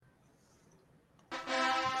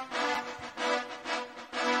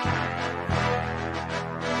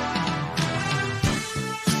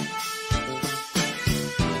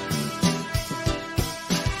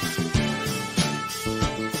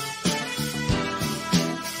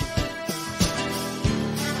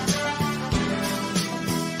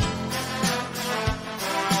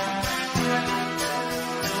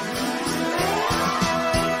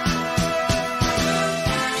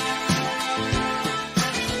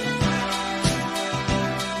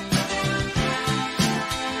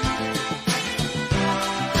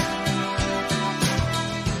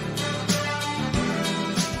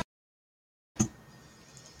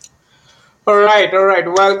All right.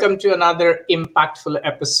 Welcome to another impactful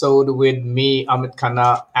episode with me, Amit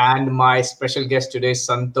Khanna, and my special guest today,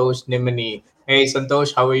 Santosh Nimani. Hey,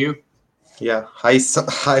 Santosh, how are you? Yeah, hi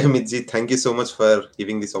Mitji. Thank you so much for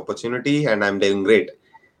giving this opportunity, and I'm doing great.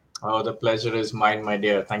 Oh, the pleasure is mine, my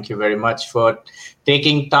dear. Thank you very much for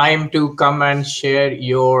taking time to come and share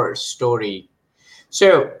your story.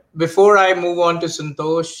 So, before I move on to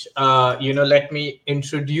Santosh, let me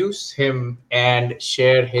introduce him and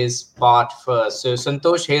share his part first. So,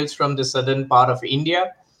 Santosh hails from the southern part of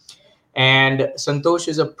India. And Santosh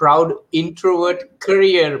is a proud introvert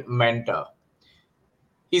career mentor.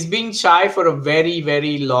 He's been shy for a very,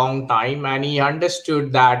 very long time, and he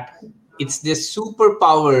understood that it's the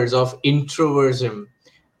superpowers of introversion.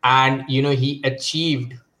 And, he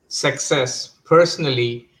achieved success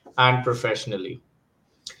personally and professionally.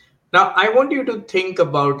 Now, I want you to think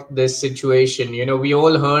about this situation. We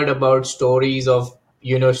all heard about stories of,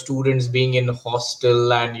 students being in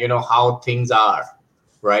hostel and, how things are,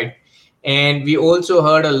 right? And we also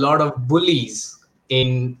heard a lot of bullies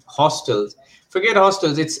in hostels. Forget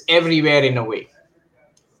hostels, it's everywhere in a way.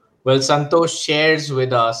 Well, Santosh shares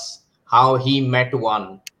with us how he met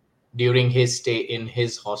one during his stay in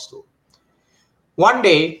his hostel. One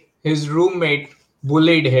day, his roommate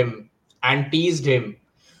bullied him and teased him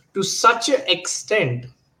to such an extent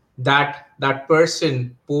that that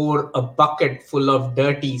person poured a bucket full of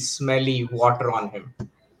dirty, smelly water on him.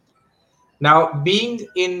 Now, being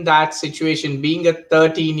in that situation, being a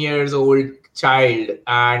 13 years old child,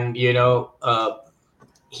 and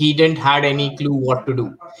he didn't had any clue what to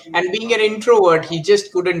do. And being an introvert, he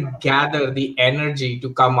just couldn't gather the energy to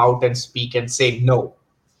come out and speak and say no.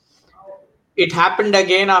 It happened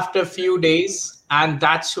again after a few days, and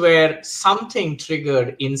that's where something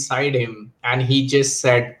triggered inside him, and he just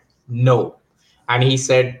said no. And he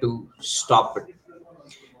said to stop it.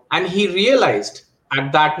 And he realized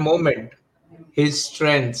at that moment his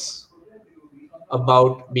strengths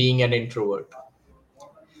about being an introvert.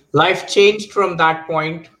 Life changed from that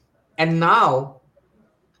point, and now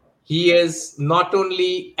he is not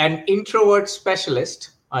only an introvert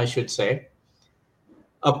specialist, I should say,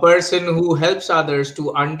 a person who helps others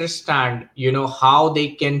to understand how they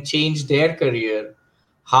can change their career,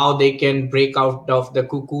 how they can break out of the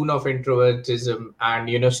cocoon of introvertism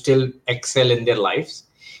and still excel in their lives.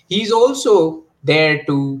 He's also there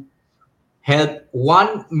to help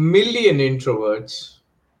 1 million introverts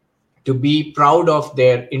to be proud of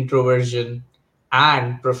their introversion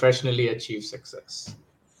and professionally achieve success.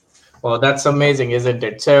 Well, that's amazing, isn't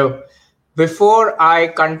it? So, before I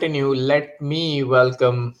continue, let me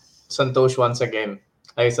welcome Santosh once again.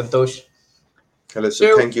 Hi, Santosh. Hello,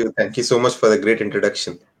 sir. So, Thank you so much for the great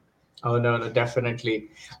introduction. oh no, no,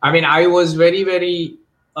 definitely. I mean, I was very, very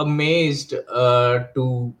amazed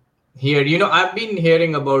to hear. I've been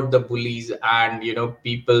hearing about the bullies and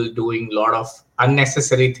people doing a lot of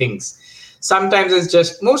unnecessary things. Sometimes it's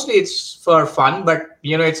just mostly it's for fun, but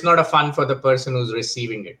it's not a fun for the person who's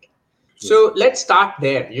receiving it. Yes. So let's start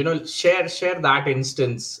there. Share that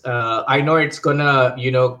instance. I know it's gonna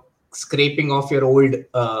scraping off your old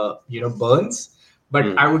burns, but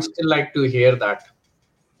Hmm. I would still like to hear that.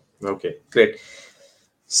 Okay, great.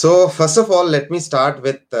 So first of all, let me start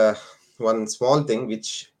with one small thing,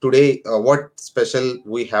 which today, what special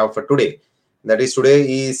we have for today. That is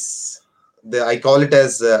today is the I call it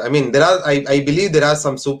as I mean there are I believe there are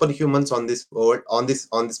some superhumans on this world on this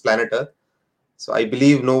planet Earth. So I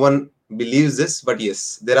believe no one believes this, but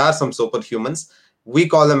yes, there are some superhumans. We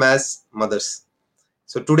call them as mothers.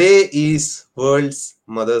 So today is World's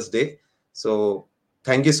Mother's Day. So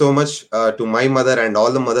thank you so much to my mother and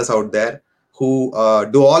all the mothers out there who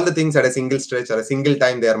do all the things at a single stretch or a single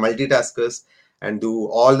time. They are multitaskers and do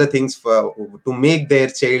all the things for to make their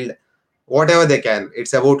child whatever they can.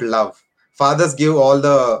 It's about love. Fathers give all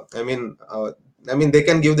the. I mean they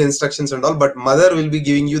can give the instructions and all, but mother will be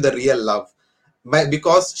giving you the real love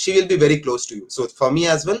because she will be very close to you. So for me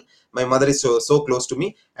as well, my mother is so close to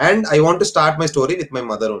me, and I want to start my story with my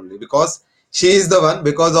mother only because she is the one.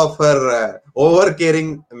 Because of her over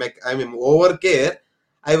caring, over care,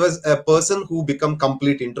 I was a person who become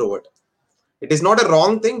complete introvert. It is not a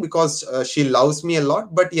wrong thing because she loves me a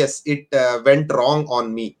lot, but yes, it went wrong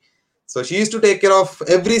on me. So she used to take care of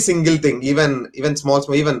every single thing, even small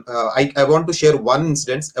even I want to share one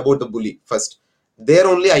instance about the bully first. There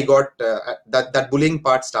only I got that bullying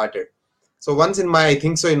part started. So once in my, I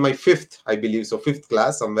think so, in my fifth, I believe so, fifth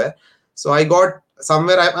class somewhere. So I got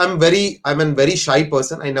somewhere. I'm a very shy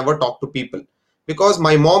person. I never talk to people because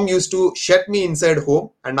my mom used to shut me inside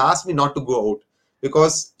home and ask me not to go out.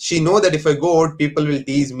 because she know that if I go out, people will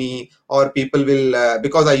tease me, or people will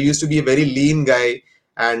because I used to be a very lean guy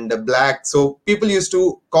and black, so people used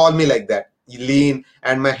to call me like that, lean,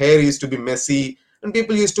 and my hair used to be messy, and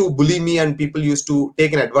people used to bully me, and people used to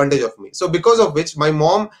take an advantage of me. So because of which my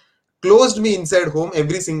mom closed me inside home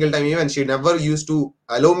every single time. Even she never used to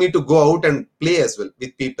allow me to go out and play as well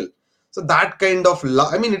with people. So that kind of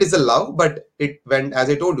love, I mean, it is a love, but it went, as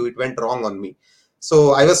I told you, it went wrong on me.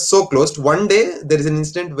 So I was so closed. One day there is an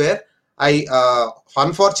incident where I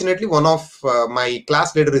unfortunately, one of my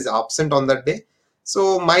class leader is absent on that day,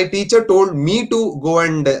 so my teacher told me to go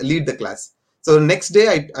and lead the class. So next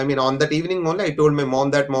day, I mean, on that evening only, I told my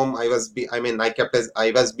mom that, mom, I kept as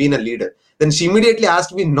I was being a leader. Then she immediately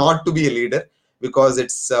asked me not to be a leader, because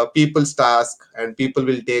it's people's task and people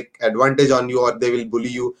will take advantage on you, or they will bully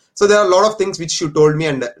you. So there are a lot of things which she told me,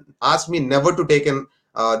 and asked me never to take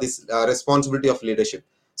this responsibility of leadership.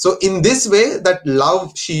 So in this way, that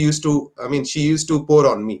love she used to pour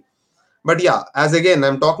on me. But yeah, as again,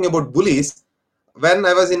 I'm talking about bullies. When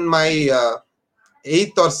I was in my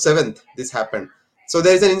 8th or 7th, this happened. So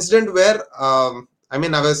there is an incident where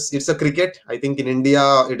it's a cricket, I think in India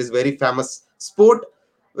it is very famous sport,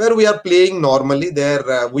 where we are playing normally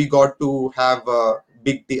there. We got to have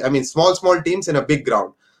small teams in a big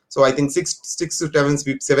ground. So I think six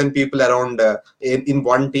to seven people around in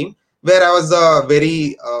one team, where I was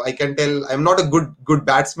very I can tell I'm not a good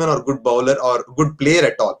batsman or good bowler or good player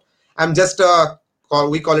at all. I'm just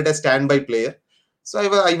we call it a standby player. So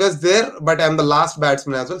I was there, but I'm the last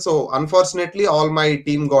batsman as well. So unfortunately, all my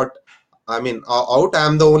team got, out.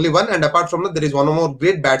 I'm the only one, and apart from that, there is one more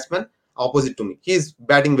great batsman opposite to me. He's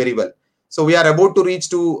batting very well. So we are about to reach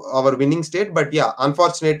to our winning state, but yeah,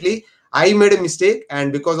 unfortunately, I made a mistake,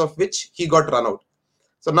 and because of which he got run out.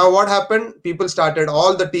 So now what happened?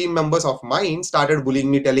 All the team members of mine started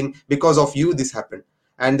bullying me, telling, because of you this happened,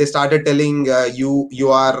 and they started telling,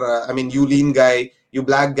 you are, you lean guy, you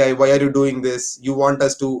black guy, why are you doing this? You want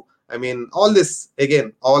us to, all this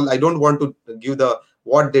again. All I don't want to give the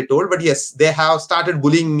what they told, but yes, they have started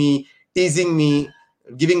bullying me, teasing me,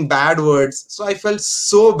 giving bad words. So I felt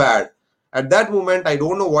so bad at that moment. I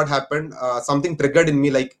don't know what happened. Something triggered in me,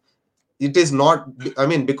 like it is not,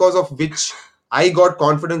 because of which I got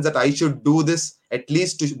confidence that I should do this, at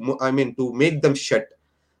least to make them shut.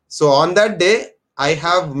 So on that day, I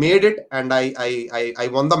have made it, and I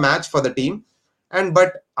won the match for the team. And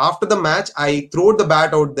but after the match, I threw the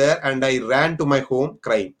bat out there and I ran to my home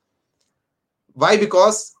crying. Why?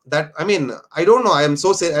 Because that, I don't know, I am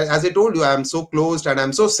so, as I told you, I am so closed and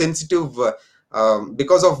I'm so sensitive,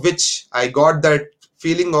 because of which I got that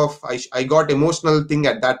feeling of, I got emotional thing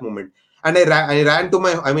at that moment. And I ran to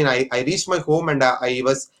my, I reached my home, and I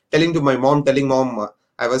was telling to my mom, telling, mom,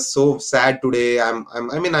 I was so sad today. I'm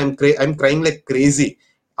crying like crazy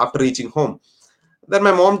after reaching home. Then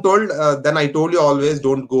my mom told, then I told you always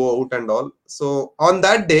don't go out and all. So on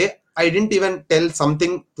that day, I didn't even tell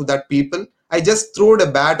something to that people. I just threw a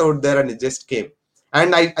bat out there and it just came.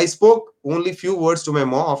 And I spoke only few words to my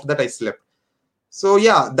mom. After that, I slept. So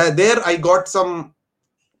yeah, there I got some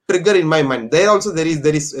trigger in my mind. There also there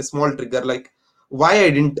is a small trigger, like why I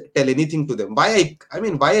didn't tell anything to them. Why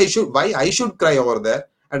I should cry over there,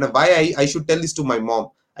 and why I should tell this to my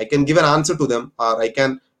mom. I can give an answer to them, or I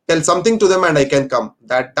can tell something to them and I can come.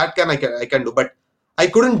 I can do, but I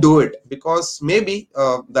couldn't do it because maybe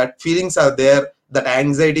that feelings are there, that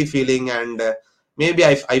anxiety feeling, and maybe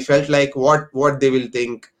I felt like what they will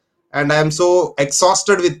think, and I am so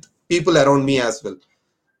exhausted with people around me as well.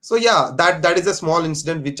 So yeah, that is a small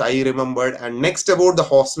incident which I remembered. And next, about the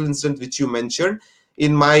hostel incident which you mentioned,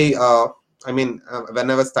 in my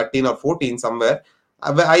when I was 13 or 14 somewhere,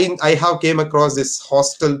 I have came across this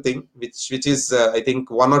hostel thing, which is I think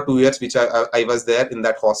 1 or 2 years which I was there in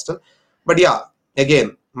that hostel. But yeah,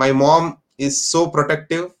 again, my mom is so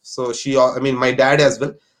protective, so my dad as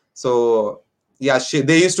well. So yeah,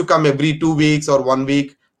 they used to come every 2 weeks or 1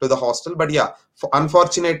 week to the hostel. But yeah,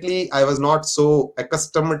 unfortunately, I was not so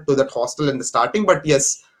accustomed to that hostel in the starting. But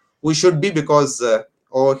yes, we should be, because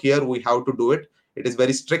over here we have to do it. It is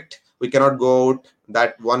very strict. We cannot go out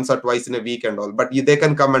that once or twice in a week and all. But they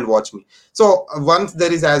can come and watch me. So once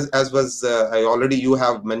there is, as was I already, you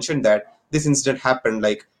have mentioned that this incident happened.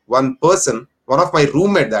 Like one person, one of my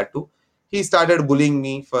roommate, that too, he started bullying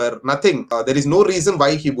me for nothing. There is no reason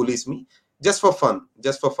why he bullies me. Just for fun.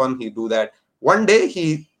 Just for fun, he do that. One day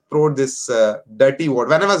he threw this dirty water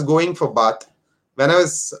when I was going for bath.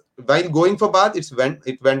 While going for bath,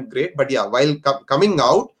 it went great. But yeah, while coming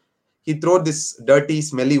out, he threw this dirty,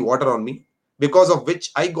 smelly water on me, because of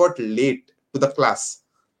which I got late to the class.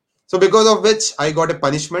 So because of which I got a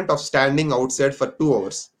punishment of standing outside for 2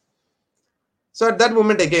 hours. So at that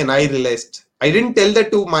moment, again, I realized I didn't tell that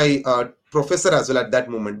to my professor as well at that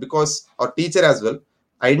moment, because, or teacher as well.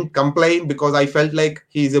 I didn't complain because I felt like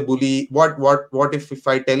he is a bully. What if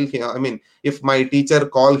I tell him? I mean, if my teacher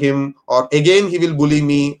call him, or again he will bully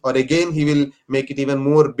me, or again he will make it even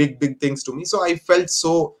more big things to me. So I felt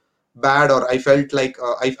so bad, or I felt like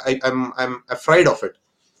I'm afraid of it.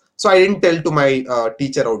 So I didn't tell to my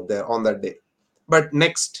teacher out there on that day. But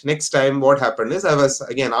next time what happened is, I was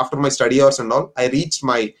again, after my study hours and all, I reached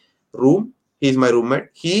my room. He's my roommate.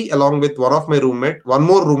 He, along with one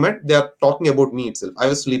more roommate, they are talking about me itself. I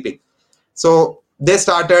was sleeping. So they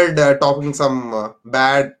started talking some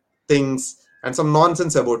bad things and some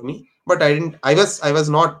nonsense about me. But I didn't. I was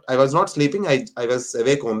not sleeping. I was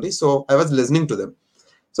awake only. So I was listening to them.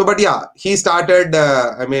 So, but yeah, he started.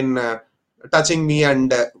 Touching me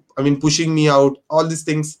and pushing me out. All these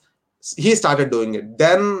things, he started doing it.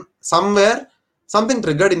 Then somewhere something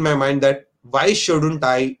triggered in my mind that why shouldn't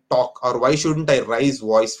I talk, or why shouldn't I raise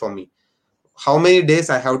voice for me? How many days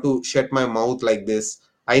I have to shut my mouth like this?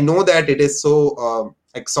 I know that it is so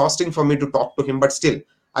exhausting for me to talk to him, but still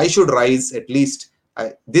I should rise at least.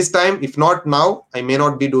 This time, if not now, I may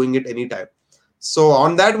not be doing it anytime. So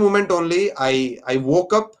on that moment only, I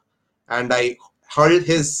woke up and I hurled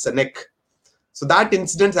his neck. So that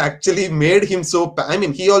incident actually made him so.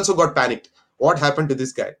 He also got panicked. What happened to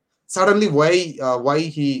this guy? Suddenly, why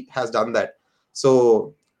he has done that?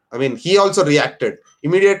 So he also reacted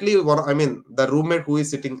immediately. The other roommate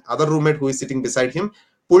who is sitting beside him,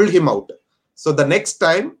 pulled him out. So the next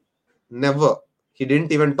time, never. He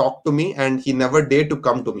didn't even talk to me, and he never dared to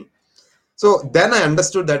come to me. So then I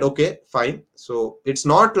understood that, okay, fine. So it's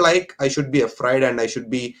not like I should be afraid and I should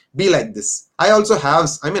be like this. I also have,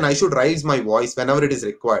 I should raise my voice whenever it is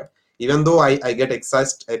required. Even though I get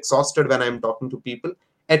exhausted when I'm talking to people,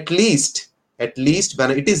 at least when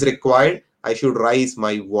it is required, I should raise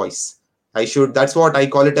my voice. That's what I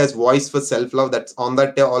call it as voice for self-love. That's on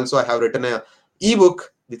that day also I have written a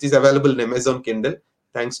ebook, which is available in Amazon Kindle.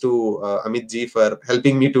 Thanks to Amit ji for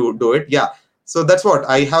helping me to do it. Yeah. So that's what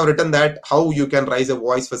I have written, that how you can raise a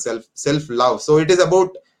voice for self love. So it is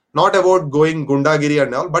about, not about going gundagiri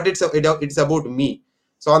and all, but it's about me.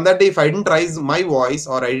 So on that day, if I didn't raise my voice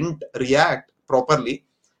or I didn't react properly,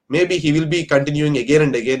 maybe he will be continuing again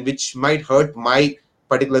and again, which might hurt my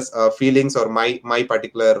particular feelings, or my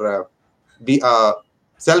particular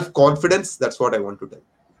self confidence. That's what I want to tell.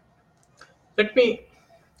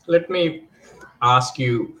 Let me ask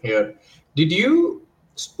you here. Did you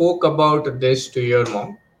spoke about this to your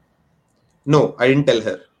mom? No, I didn't tell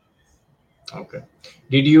her. Okay.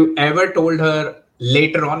 Did you ever told her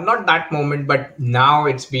later on, not that moment, but now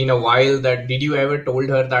it's been a while, that did you ever told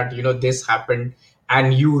her that, this happened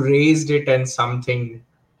and you raised it and something,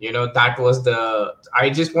 that was I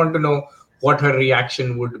just want to know what her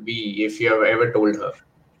reaction would be if you have ever told her.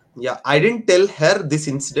 Yeah, I didn't tell her this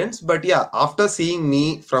incident, but yeah, after seeing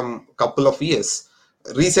me from a couple of years,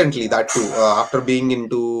 recently, that too, after being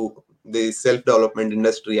into the self-development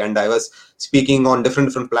industry, and I was speaking on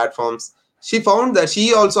different platforms, she found that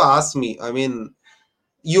she also asked me.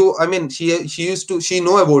 She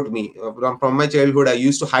know about me from my childhood. I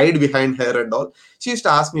used to hide behind her and all. She used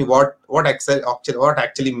to ask me what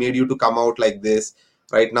actually made you to come out like this.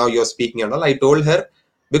 Right now you're speaking and all. I told her,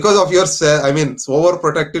 because of your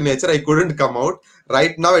overprotective nature, I couldn't come out.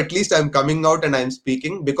 Right now, at least I'm coming out and I'm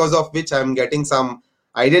speaking, because of which I'm getting some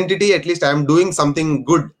identity. At least I'm doing something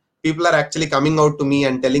good. People are actually coming out to me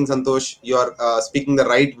and telling, Santosh, you're speaking the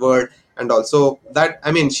right word. And also that,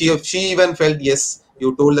 she even felt, yes,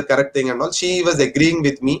 you told the correct thing and all. She was agreeing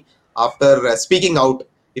with me after speaking out.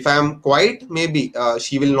 If I am quiet, maybe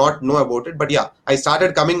she will not know about it. But yeah, I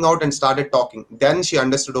started coming out and started talking. Then she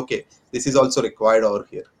understood, okay, this is also required over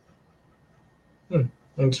here.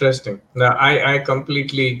 Interesting. Now, I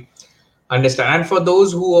completely understand. And for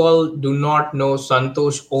those who all do not know,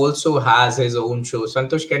 Santosh also has his own show.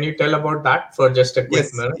 Santosh, can you tell about that for just a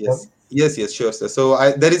quick minute? Yes, sure, sir. So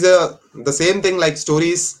there is the same thing, like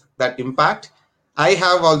stories that impact. I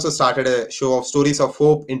have also started a show of Stories of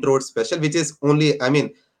Hope Introvert Special, which is only,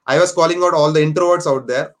 I was calling out all the introverts out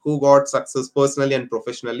there who got success personally and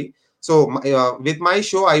professionally. So with my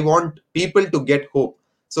show, I want people to get hope.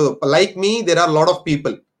 So like me, there are a lot of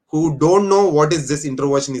people who don't know what is this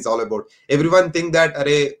introversion is all about. Everyone think that,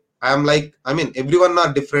 everyone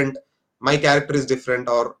are different. My character is different,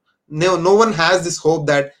 or no one has this hope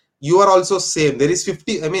that you are also same. There is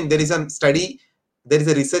there is a study, there is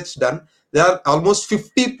a research done. There are almost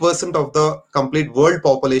 50% of the complete world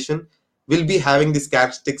population will be having these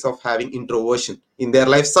characteristics of having introversion in their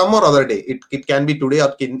life some or other day. It can be today,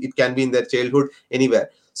 or it can be in their childhood, anywhere.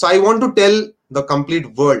 So I want to tell the complete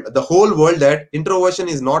world, the whole world, that introversion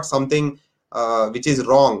is not something which is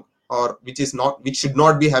wrong, or which should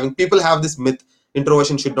not be having. People have this myth,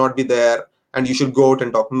 introversion should not be there and you should go out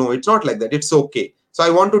and talk. No, it's not like that. It's okay. So I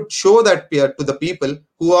want to show that to the people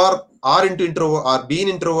who are into introvert, are being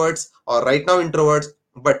introverts, or right now introverts,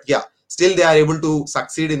 but yeah, still they are able to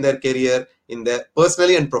succeed in their career, in their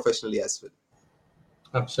personally and professionally as well.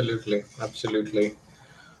 Absolutely, absolutely.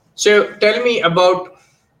 So tell me about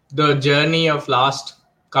the journey of last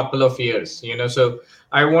couple of years. So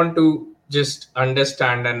I want to just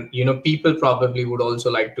understand, and people probably would also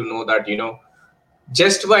like to know that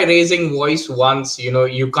just by raising voice once,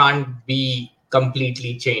 you can't be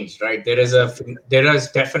completely changed, right? There is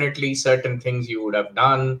definitely certain things you would have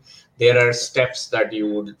done. There are steps that you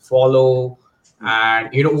would follow, and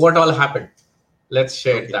what all happened. Let's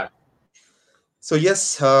share that. So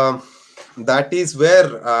yes, that is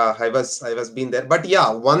where I was being there. But yeah,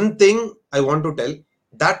 one thing I want to tell,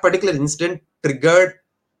 that particular incident triggered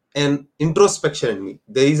an introspection in me.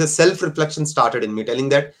 There is a self-reflection started in me, telling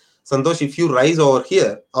that, Santosh, if you rise over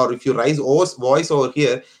here, or if you raise voice over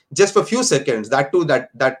here, just for a few seconds, that too, that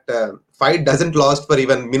fight doesn't last for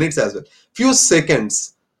even minutes as well. Few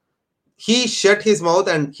seconds, he shut his mouth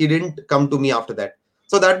and he didn't come to me after that.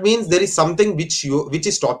 So that means there is something which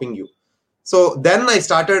is stopping you. So then I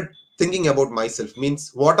started thinking about myself,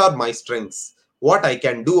 means what are my strengths, what I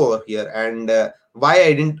can do over here, and why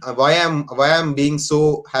I'm being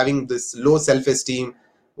so having this low self-esteem,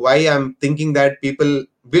 why I'm thinking that people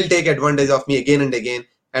will take advantage of me again and again,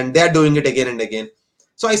 and they're doing it again and again.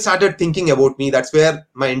 So I started thinking about me. That's where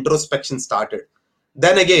my introspection started.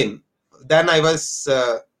 Then I was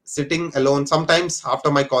sitting alone. Sometimes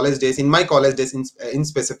after my college days, in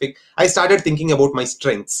specific, I started thinking about my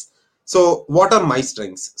strengths. So what are my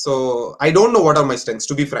strengths? So I don't know what are my strengths,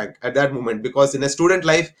 to be frank, at that moment, because in a student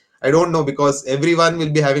life, I don't know, because everyone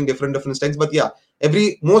will be having different strengths. But yeah,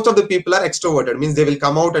 most of the people are extroverted, means they will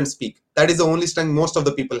come out and speak. That is the only strength most of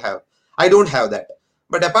the people have. I don't have that.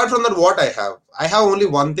 But apart from that, what I have only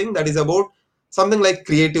one thing, that is about something like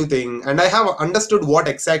creative thing, and I have understood what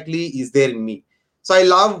exactly is there in me. So I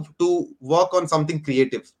love to work on something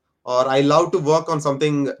creative, or I love to work on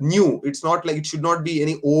something new. It's not like, it should not be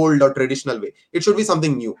any old or traditional way. It should be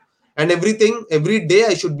something new. And every day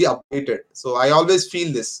I should be updated. So I always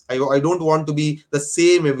feel this. I don't want to be the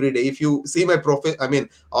same every day. If you see my profile,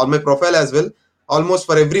 on my profile as well, almost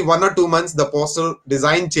for every 1 or 2 months, the poster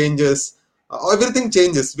design changes. Everything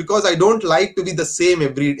changes, because I don't like to be the same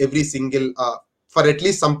every single for at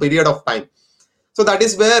least some period of time. So that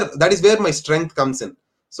is where my strength comes in.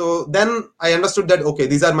 So then I understood that, okay,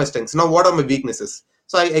 these are my strengths. Now what are my weaknesses?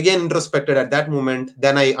 So I again introspected at that moment.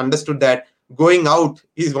 Then I understood that going out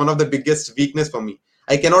is one of the biggest weakness for me.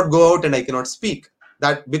 I cannot go out and I cannot speak.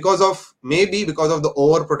 That maybe because of the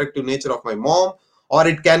overprotective nature of my mom, or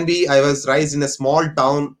it can be I was raised in a small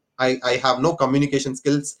town. I have no communication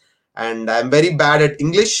skills, and I'm very bad at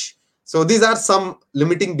English. So these are some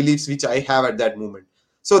limiting beliefs which I have at that moment.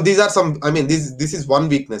 So these are some, this is one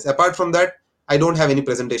weakness. Apart from that, I don't have any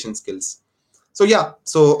presentation skills. So yeah,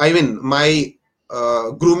 so my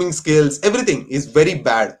grooming skills, everything is very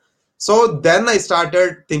bad. So then I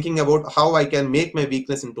started thinking about how I can make my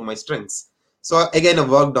weakness into my strengths. So again, I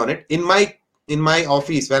worked on it in my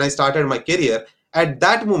office when I started my career. At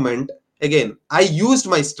that moment, again, I used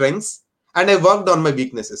my strengths and I worked on my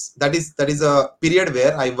weaknesses. That is a period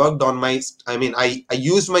where I worked on I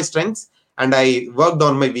used my strengths and I worked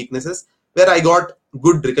on my weaknesses, where I got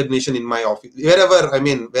good recognition in my office.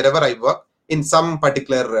 Wherever I work, in some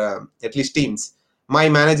particular, at least teams, my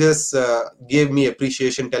managers gave me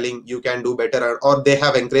appreciation, telling you can do better, or they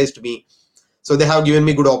have encouraged me. So they have given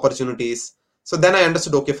me good opportunities. So then I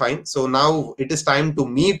understood, okay, fine. So now it is time to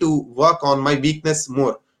me to work on my weakness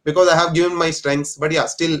more, because I have given my strengths. But yeah,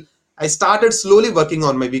 still I started slowly working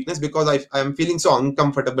on my weakness, because I am feeling so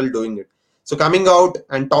uncomfortable doing it. So coming out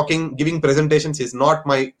and talking, giving presentations is not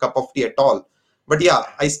my cup of tea at all. But yeah,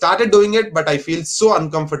 I started doing it, but I feel so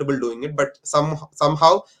uncomfortable doing it. But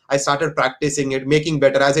somehow I started practicing it, making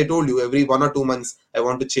better. As I told you, every 1 or 2 months I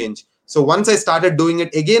want to change. So once I started doing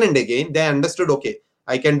it again and again, they understood, okay,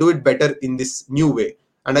 I can do it better in this new way.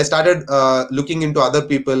 And I started looking into other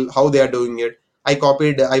people, how they are doing it. I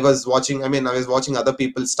was watching other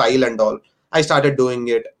people's style and all. I started doing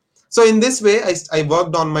it. So in this way, I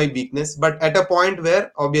worked on my weakness. But at a point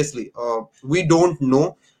where obviously we don't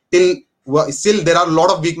know till, still there are a lot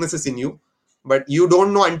of weaknesses in you, but you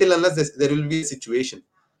don't know until unless there will be a situation.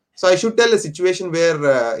 So I should tell a situation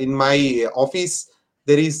where in my office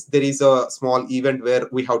there is a small event where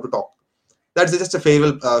we have to talk. That's just a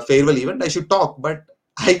farewell event. I should talk, but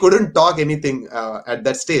I couldn't talk anything at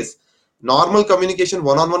that stage. Normal communication,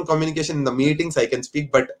 one-on-one communication in the meetings, I can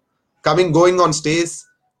speak, but going on stage,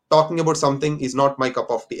 talking about something is not my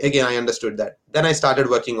cup of tea. Again, I understood that. Then I started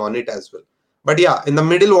working on it as well. But yeah, in the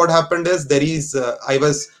middle, what happened is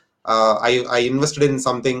I invested in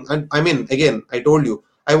something, and I mean, again, I told you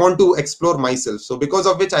I want to explore myself. So because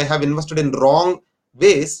of which I have invested in wrong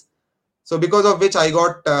ways. So because of which I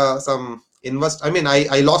got I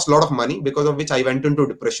lost a lot of money, because of which I went into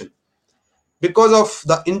depression. Because of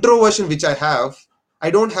the introversion which I have,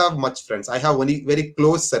 I don't have much friends. I have only very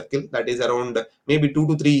close circle, that is around maybe 2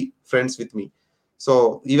 to 3 friends with me.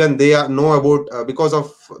 So even they know about, because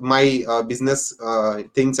of my business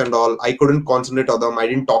things and all, I couldn't concentrate on them, I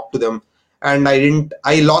didn't talk to them, and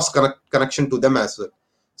I lost connection to them as well.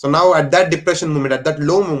 So now at that depression moment, at that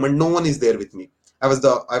low moment, no one is there with me. I was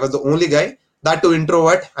the only guy, that to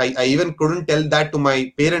introvert. I even couldn't tell that to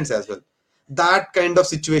my parents as well. That kind of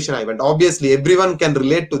situation I went. Obviously everyone can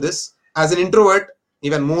relate to this. As an introvert,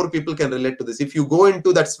 even more people can relate to this. If you go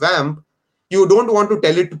into that swamp, you don't want to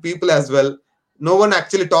tell it to people as well. No one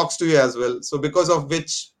actually talks to you as well. So because of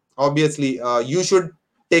which, obviously, you should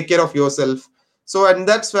take care of yourself. So in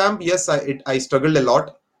that swamp, yes, I struggled a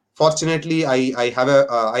lot. Fortunately, I have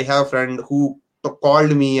a friend who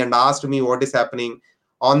called me and asked me what is happening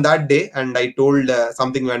on that day, and I told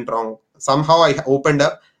something went wrong. Somehow I opened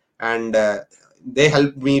up, and they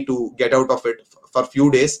helped me to get out of it for few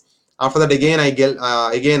days. After that, again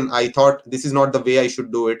I thought this is not the way I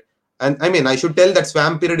should do it. And I mean, I should tell that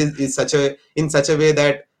swamp period is such a way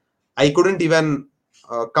that I couldn't even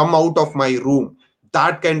come out of my room.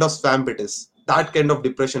 That kind of swamp it is, that kind of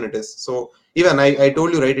depression it is. So even I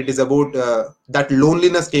told you, right, it is about that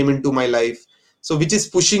loneliness came into my life, so which is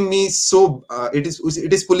pushing me. So it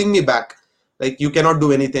is pulling me back, like you cannot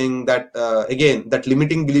do anything. That again, that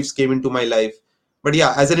limiting beliefs came into my life. But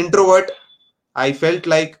yeah, as an introvert, I felt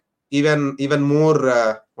like even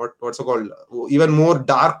more what's it called, even more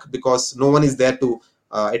dark, because no one is there to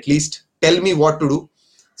at least tell me what to do.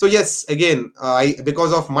 So yes, again, I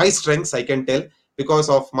because of my strengths I can tell, because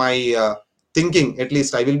of my thinking, at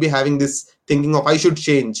least I will be having this thinking of I should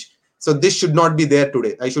change. So this should not be there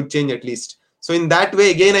today, I should change at least. So in that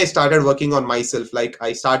way, again, I started working on myself. Like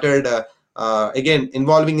I started again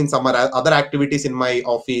involving in some other activities in my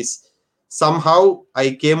office. Somehow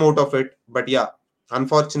I came out of it. But yeah,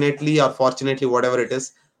 unfortunately or fortunately, whatever it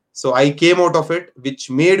is, so I came out of it, which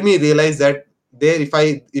made me realize that there, if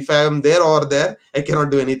I am there or there, I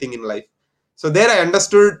cannot do anything in life. So there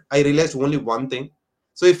I realized only one thing.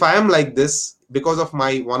 So if I am like this because of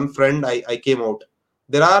my one friend, I came out,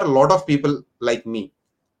 there are a lot of people like me.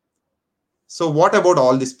 So what about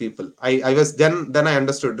all these people? I was then I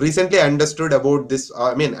understood. Recently I understood about this.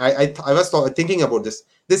 I mean, I was thinking about this.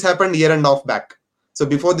 This happened year and a half back. So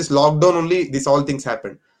before this lockdown only, this all things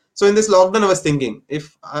happened. So in this lockdown, I was thinking,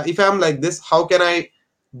 if I'm like this, how can I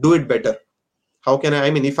do it better? How can I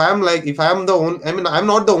mean, if I'm the only, I mean, I'm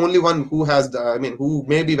not the only one who has the, I mean, who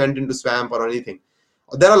maybe went into swamp or anything.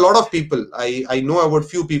 There are a lot of people. I know about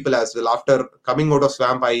few people as well. After coming out of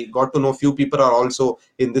swamp, I got to know few people are also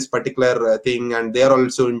in this particular thing, and they are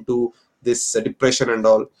also into this depression and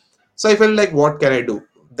all. So I felt like, what can I do?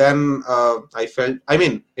 Then I felt, I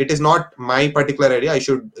mean, it is not my particular area. I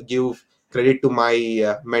should give credit to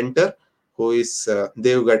my mentor, who is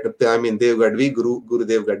Dev Gadvi, Guru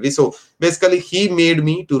Dev Gadvi. So basically he made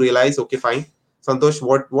me to realize, okay, fine, Santosh,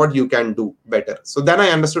 what you can do better. So then I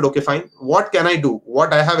understood, okay, fine, what can I do?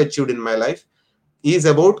 What I have achieved in my life is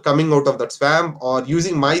about coming out of that swamp or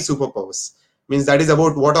using my superpowers. Means that is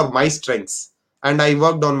about what are my strengths, and I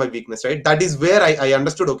worked on my weakness. Right, that is where I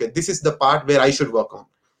understood. Okay, this is the part where I should work on,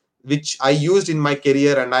 which I used in my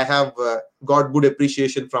career, and I have got good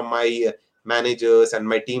appreciation from my managers and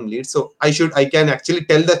my team leads. So I can actually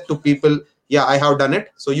tell that to people. Yeah, I have done it,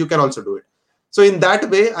 so you can also do it. So in that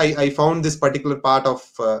way, I found this particular part of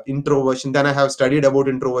introversion. Then I have studied about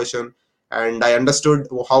introversion, and I understood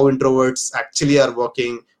how introverts actually are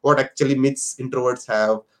working, what actually myths introverts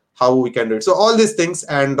have, how we can do it. So all these things,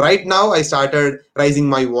 and right now I started raising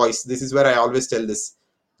my voice. This is where I always tell this: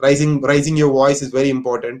 raising your voice is very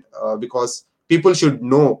important, because people should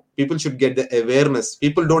know, people should get the awareness.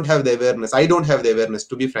 People don't have the awareness. I don't have the awareness,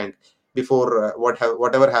 to be frank. Before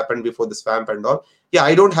whatever happened before the swamp and all, yeah,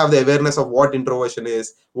 I don't have the awareness of what introversion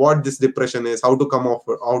is, what this depression is, how to come off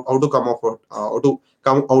how to come off how to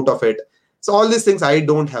come out of it. So all these things I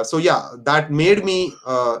don't have. So yeah, that made me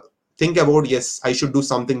think about, yes, I should do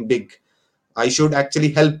something big. I should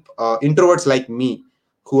actually help introverts like me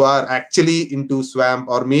who are actually into swamp,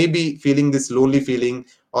 or maybe feeling this lonely feeling,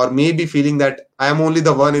 or maybe feeling that I am only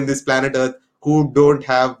the one in this planet Earth who don't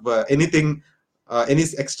have anything, any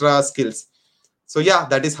extra skills. So yeah,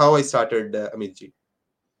 that is how I started, Amit ji.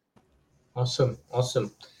 Awesome,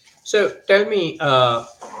 awesome. So tell me,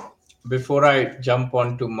 before I jump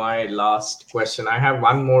on to my last question, I have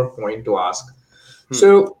one more point to ask.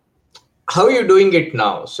 So how are you doing it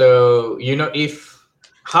now? So, if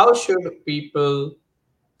how should people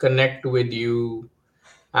connect with you,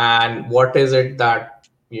 and what is it that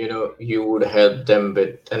you would help them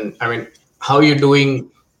with? And I mean, how are you doing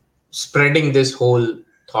spreading this whole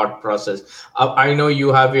thought process? I know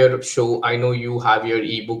you have your show, I know you have your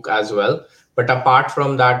ebook as well, but apart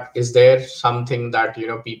from that, is there something that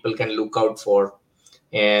people can look out for,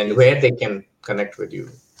 and Yes. where they can connect with you?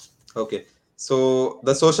 Okay. So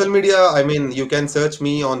the social media, I mean, you can search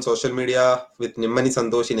me on social media with Nimmani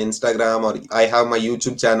Santosh in Instagram, or I have my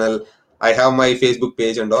YouTube channel, I have my Facebook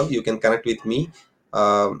page and all. You can connect with me.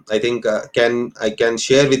 I think can I can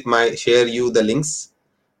share you the links.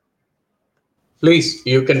 Please,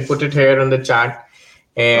 you can put it here on the chat.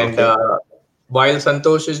 And Okay. while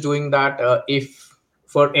Santosh is doing that, if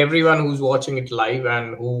for everyone who's watching it live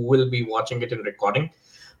and who will be watching it in recording,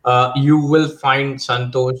 you will find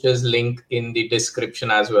Santosh's link in the description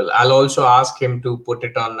as well. I'll also ask him to put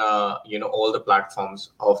it on, all the platforms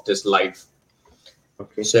of this live.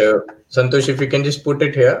 Okay. So, Santosh, if you can just put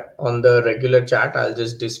it here on the regular chat, I'll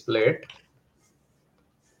just display it.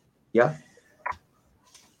 Yeah.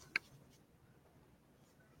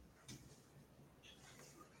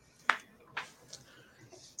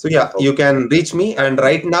 So yeah, you can reach me. And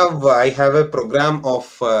right now I have a program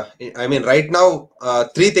of, I mean, right now,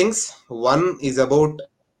 three things. One is about,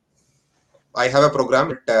 I have a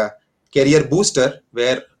program, Career Booster,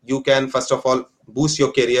 where you can first of all boost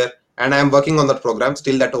your career. And I am working on that program.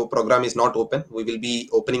 Still, that program is not open. We will be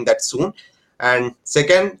opening that soon. And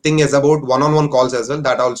second thing is about one-on-one calls as well.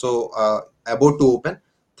 That also about to open.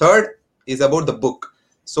 Third is about the book.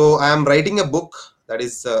 So I am writing a book that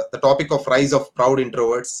is the topic of rise of proud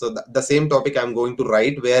introverts. So the same topic I'm going to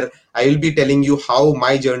write, where I will be telling you how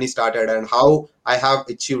my journey started and how I have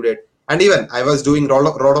achieved it. And even I was doing a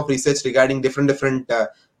lot of research regarding different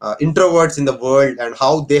introverts in the world and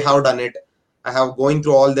how they have done it. I have going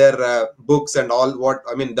through all their books and all, what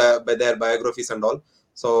I mean, their biographies and all.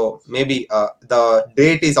 So maybe the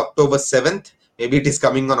date is October 7th. Maybe it is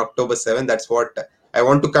coming on October 7th. That's what I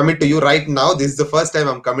want to commit to you right now. This is the first time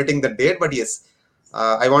I'm committing the date, but yes,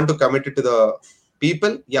 I want to commit it to the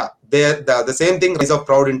people. Yeah, the same thing, rise of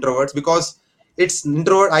proud introverts, because it's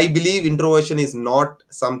introvert. I believe introversion is not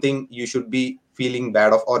something you should be feeling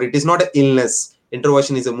bad of, or it is not an illness.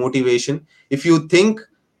 Introversion is a motivation. If you think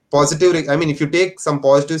positive, I mean, if you take some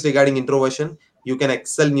positives regarding introversion, you can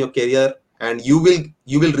excel in your career, and you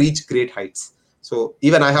will reach great heights. So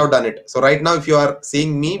even I have done it. So right now, if you are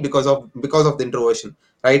seeing me because of the introversion,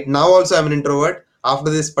 right now also I'm an introvert.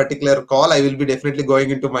 After this particular call, I will be definitely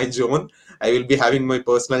going into my zone. I will be having my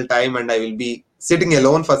personal time, and I will be sitting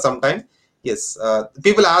alone for some time. Yes,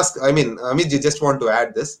 people ask, I mean, Amit, you just want to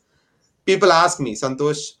add this. People ask me,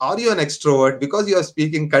 Santosh, are you an extrovert? Because you are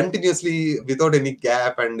speaking continuously without any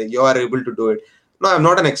gap and you are able to do it. No, I'm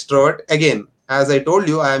not an extrovert. Again, as I told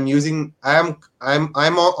you, I'm here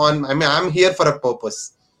for a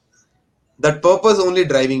purpose. That purpose only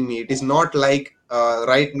driving me. It is not like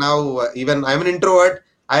right now, even I'm an introvert.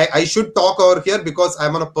 I should talk over here because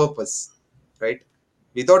I'm on a purpose, right?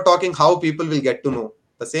 Without talking, how people will get to know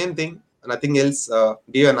the same thing, nothing else.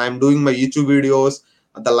 Even I'm doing my YouTube videos,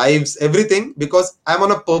 the lives, everything, because I'm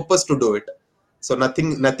on a purpose to do it. So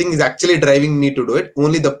nothing is actually driving me to do it.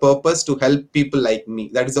 Only the purpose to help people like me.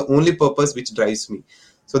 That is the only purpose which drives me.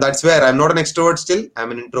 So that's where I'm not an extrovert still.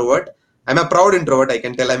 I'm an introvert. I'm a proud introvert. I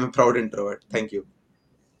can tell I'm a proud introvert. Thank you.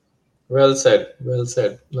 Well said. Well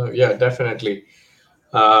said. No, yeah, definitely.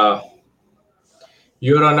 Uh,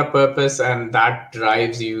 you're on a purpose, and that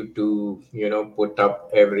drives you to, put up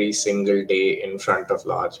every single day in front of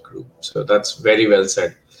large group. So that's very well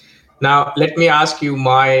said. Now, let me ask you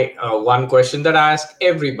my one question that I ask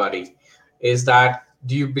everybody is that,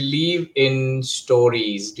 do you believe in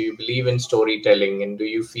stories? Do you believe in storytelling? And do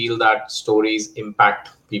you feel that stories impact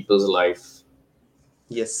people's life?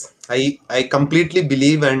 Yes, I completely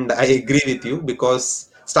believe and I agree with you, because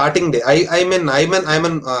starting day, I'm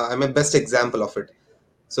a best example of it.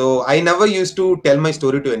 So I never used to tell my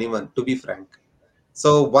story to anyone, to be frank.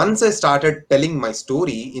 So once I started telling my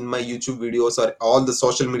story in my YouTube videos or all the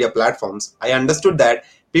social media platforms, I understood that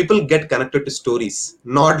people get connected to stories,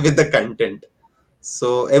 not with the content.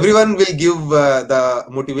 So everyone will give the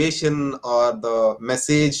motivation or the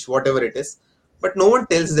message, whatever it is, but no one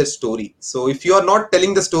tells their story. So if you are not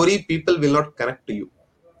telling the story, people will not connect to you.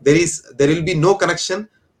 There will be no connection.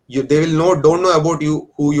 They will don't know about you,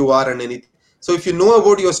 who you are, and anything. So if you know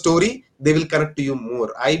about your story, they will connect to you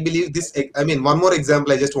more. I believe this. I mean, one more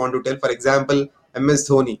example I just want to tell. For example, MS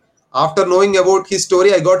Dhoni. After knowing about his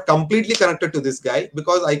story, I got completely connected to this guy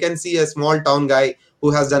because I can see a small town guy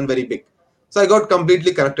who has done very big. So I got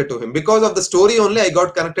completely connected to him because of the story only. I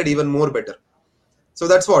got connected even more better. So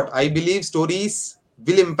that's what I believe. Stories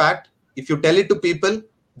will impact. If you tell it to people,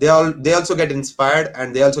 they also get inspired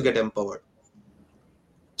and they also get empowered.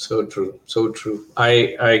 So true, so true.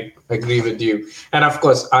 I agree with you, and of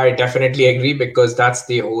course, I definitely agree because that's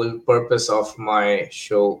the whole purpose of my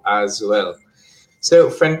show as well. So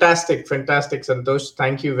fantastic, fantastic, Santosh.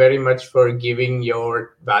 Thank you very much for giving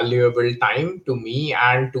your valuable time to me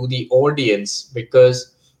and to the audience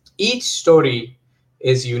because each story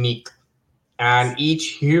is unique and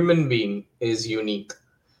each human being is unique.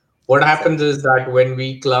 What happens Exactly. is that when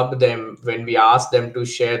we club them, when we ask them to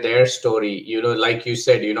share their story, like you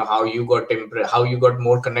said, how you got how you got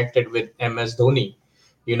more connected with MS Dhoni.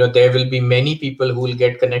 There will be many people who will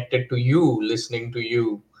get connected to you listening to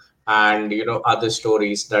you, and other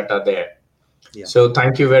stories that are there. Yeah. So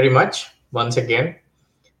thank you very much once again.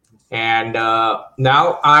 And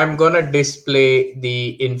now I'm going to display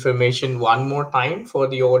the information one more time for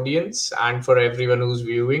the audience and for everyone who's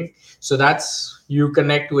viewing. So that's you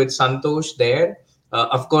connect with Santosh there.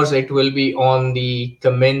 Of course, it will be on the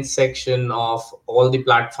comment section of all the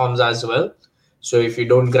platforms as well. So if you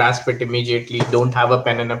don't grasp it immediately, don't have a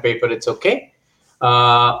pen and a paper, it's okay.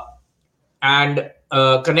 Uh, and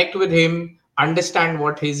connect with him, understand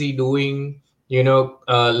what is he doing,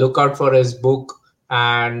 look out for his book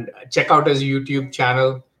and check out his YouTube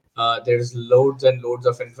channel. There's loads and loads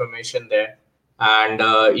of information there. And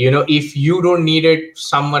if you don't need it,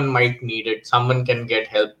 someone might need it, someone can get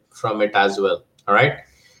help from it as well. All right,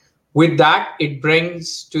 with that, it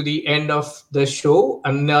brings to the end of the show.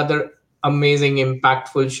 Another amazing,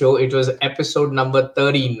 impactful show. It was episode number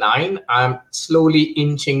 39. I'm slowly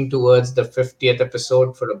inching towards the 50th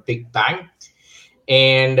episode for a big bang.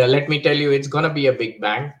 And let me tell you, it's going to be a big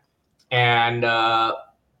bang. And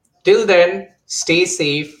till then, stay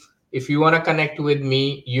safe. If you want to connect with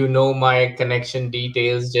me, my connection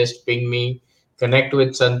details. Just ping me, connect with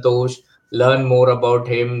Santosh, learn more about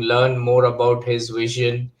him, learn more about his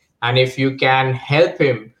vision. And if you can help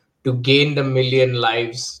him to gain the million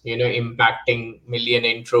lives, impacting million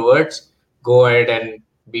introverts, go ahead and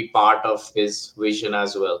be part of his vision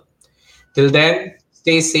as well. Till then,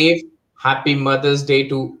 stay safe. Happy Mother's Day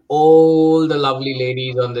to all the lovely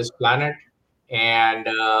ladies on this planet. And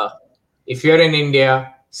if you're in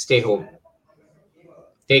India, stay home.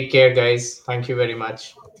 Take care, guys. Thank you very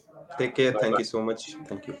much. Take care. Bye Thank bye. you so much.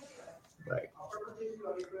 Thank you. Bye.